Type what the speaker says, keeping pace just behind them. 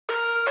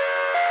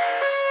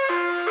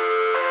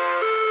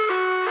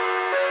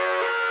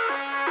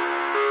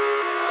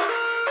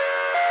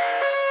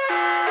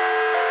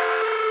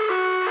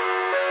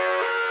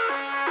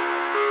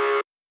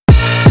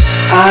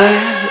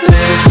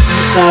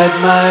inside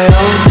my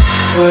own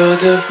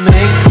world of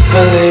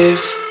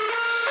make-believe.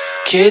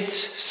 Kids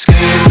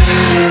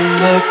screaming in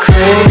the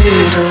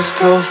cradles,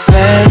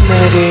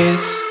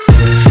 profanities.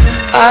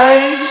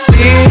 I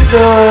see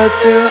the world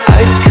through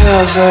ice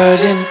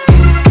covered in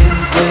ink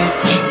and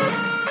bleach.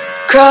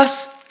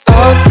 Cross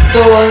out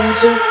the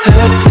ones who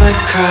heard my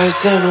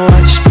cries and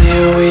watched me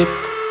weep.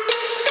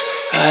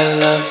 I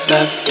love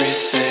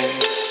everything.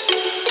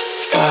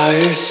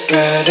 Fire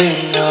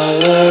spreading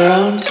all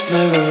around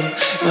my room.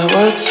 My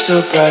world's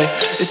so bright,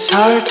 it's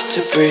hard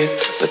to breathe,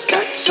 but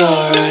that's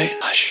alright.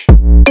 Hush.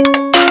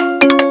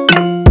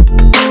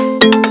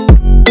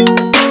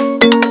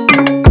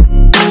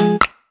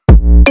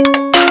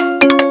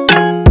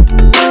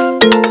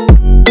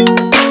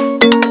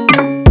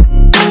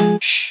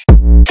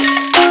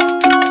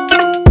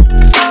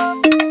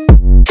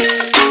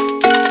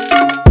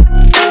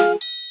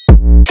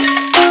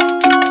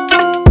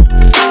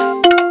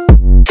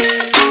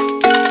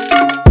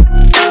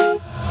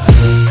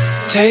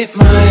 Tape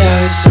my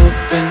eyes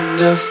open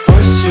to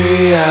force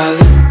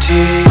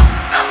reality.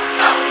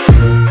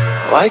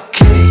 Why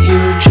can't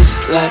you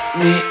just let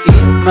me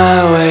eat my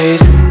weight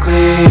in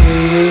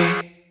glee?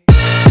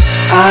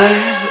 I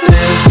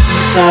live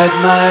inside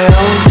my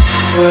own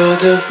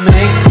world of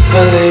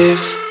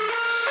make-believe.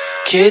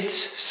 Kids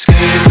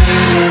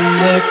screaming in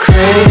their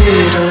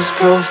cradles,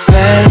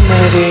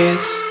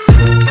 profanities.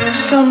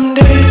 Some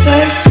days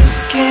I feel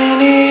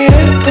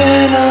skinnier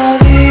than all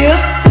the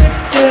other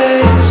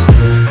days.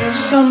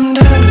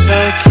 Sometimes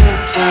I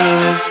can't tell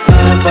if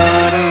my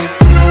body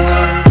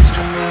belongs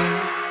to me.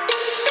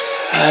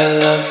 I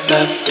love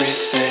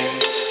everything.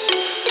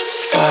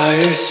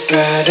 Fire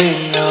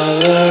spreading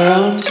all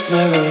around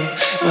my room.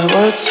 My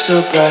world's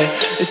so bright,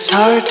 it's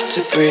hard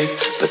to breathe,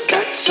 but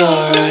that's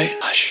alright.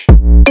 Hush.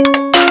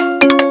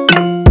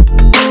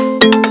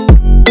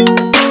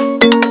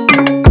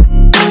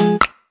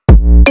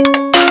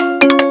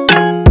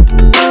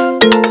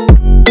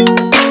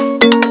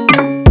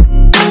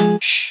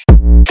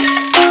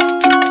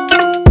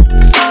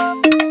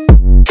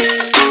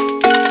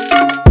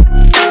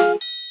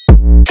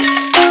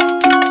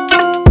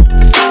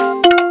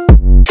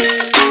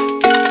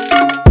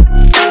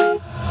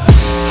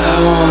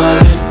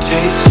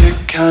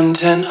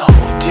 Content,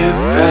 hold your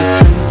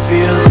breath and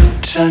feel the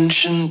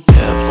tension.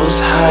 Devils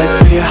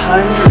hide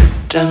behind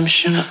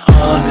redemption.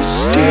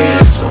 Honesty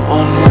is a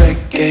one-way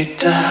gate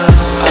to hell.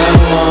 I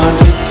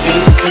wanna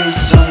taste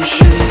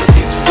consumption.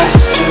 Breathe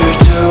faster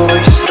to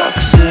waste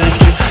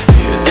oxygen.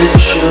 Hear the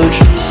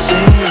children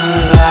sing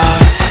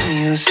aloud. It's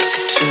music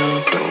till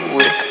the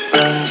wick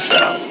burns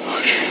out.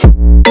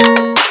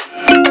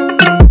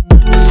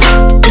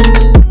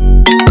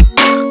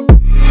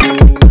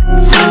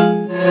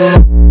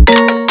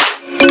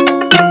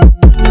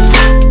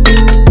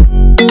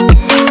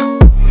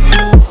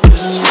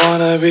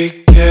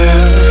 Be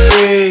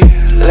carefree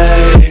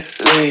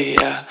lately,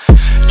 yeah.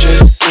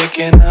 Just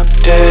kicking up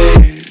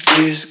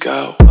daisies.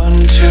 Got one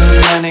too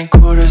many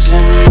quarters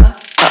in my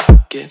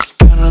pockets.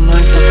 Count 'em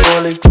like the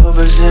 4-leaf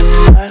clovers in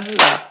my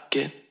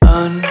locket.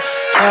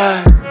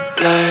 Untied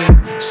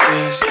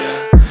laces, yeah.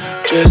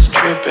 Just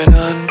tripping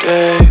on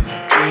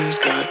daydreams.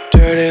 Got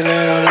dirty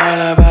little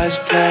lullabies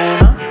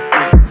playing on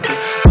repeat.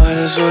 Might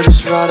as well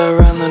just ride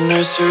around the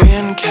nursery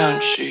and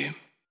count sheep.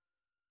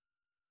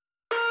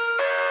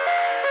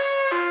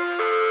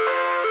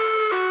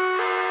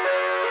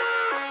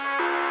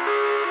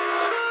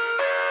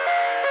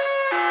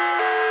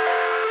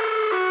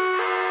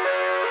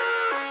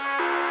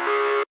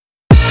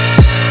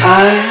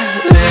 I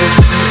live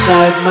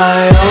inside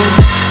my own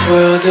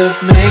world of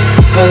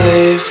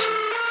make-believe.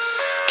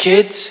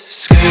 Kids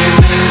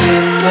screaming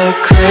in the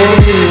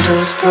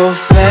cradles,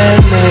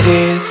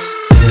 profanities.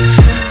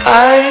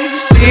 I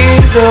see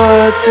the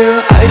world through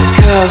ice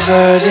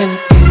covered in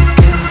ink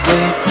and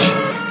bleach.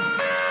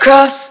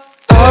 Cross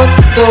out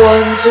the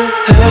ones who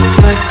heard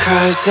my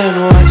cries and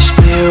watched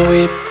me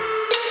weep.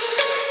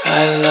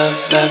 I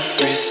love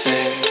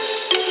everything.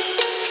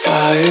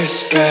 Fire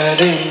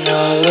spreading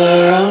all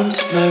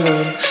around my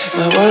room.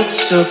 My world's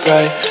so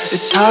bright,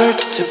 it's hard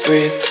to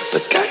breathe,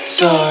 but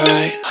that's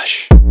alright.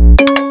 Hush.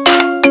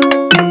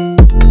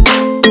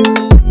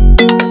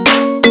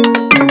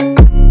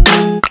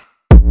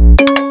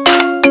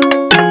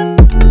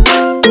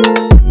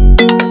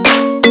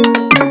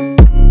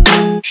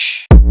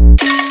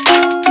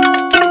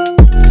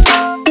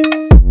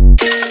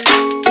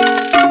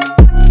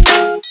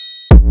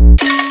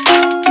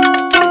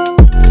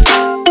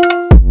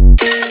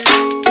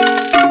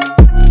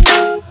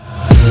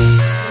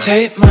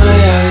 Tape my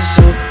eyes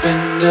open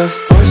to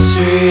force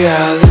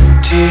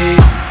reality.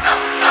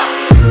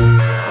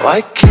 Why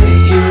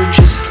can't you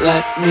just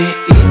let me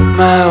eat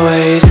my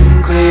weight in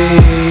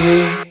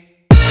glee?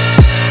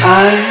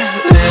 I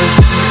live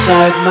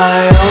inside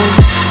my own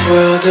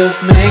world of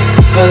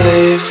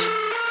make-believe.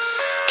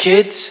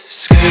 Kids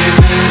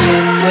screaming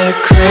in their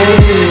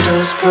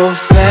cradles,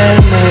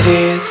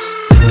 profanities.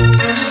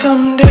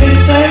 Some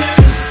days I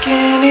feel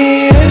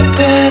skinnier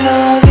than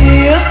all the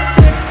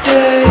other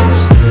days.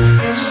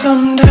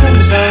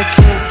 Sometimes I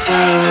can't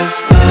tell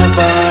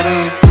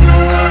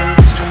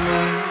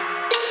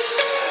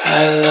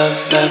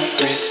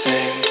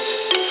everything.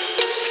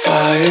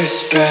 Fire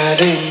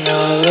spreading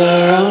all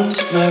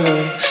around my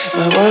room.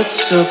 My world's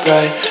so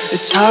bright,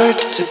 it's hard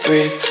to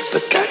breathe,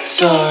 but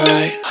that's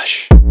alright.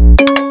 Hush.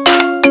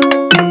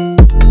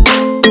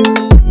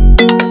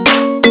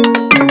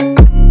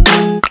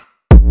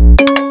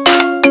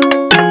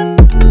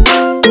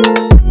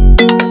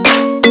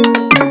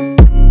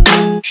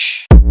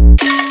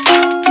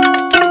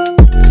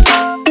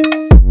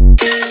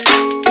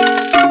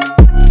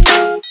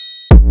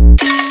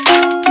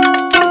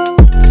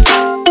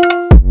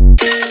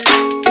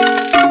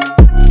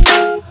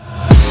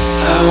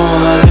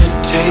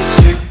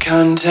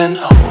 Content,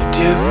 hold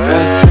your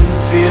breath and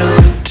feel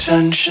the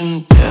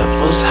tension.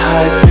 Devils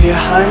hide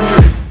behind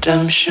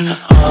redemption.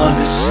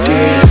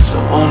 Honesty is a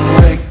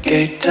one-way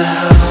gate to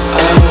hell.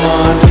 I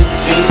wanna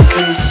taste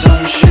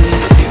consumption,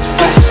 breathe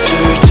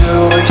faster to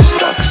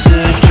waste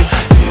oxygen.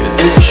 Hear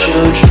the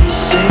children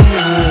sing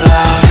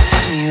aloud.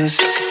 It's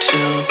music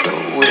till the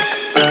wick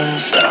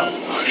burns out.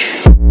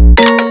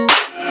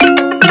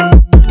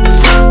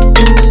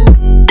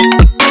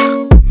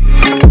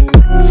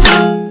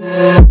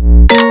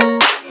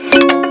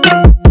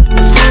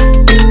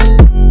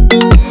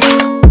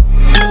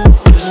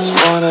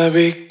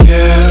 Be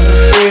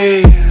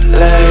carefree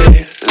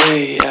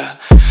lately, yeah.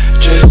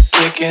 Just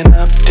picking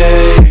up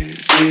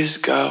daisies.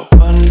 Got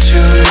one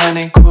too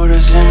many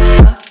quarters in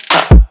my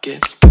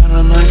pockets. Count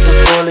 'em like the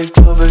 4-leaf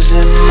clovers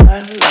in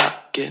my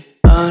locket.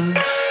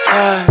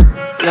 Untied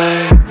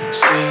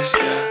laces,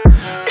 yeah.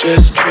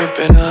 Just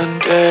tripping on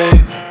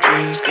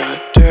daydreams. Got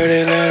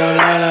dirty little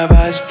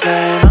lullabies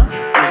playing on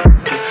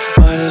repeat.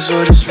 Might as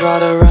well just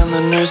ride around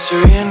the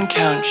nursery and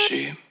count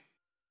sheep.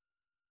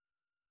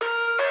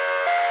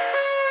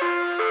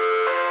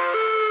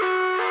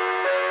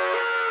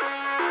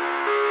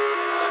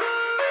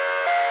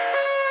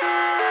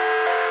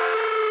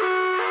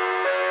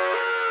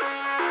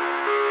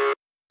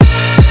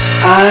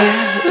 I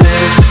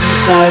live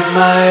inside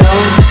my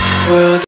own world.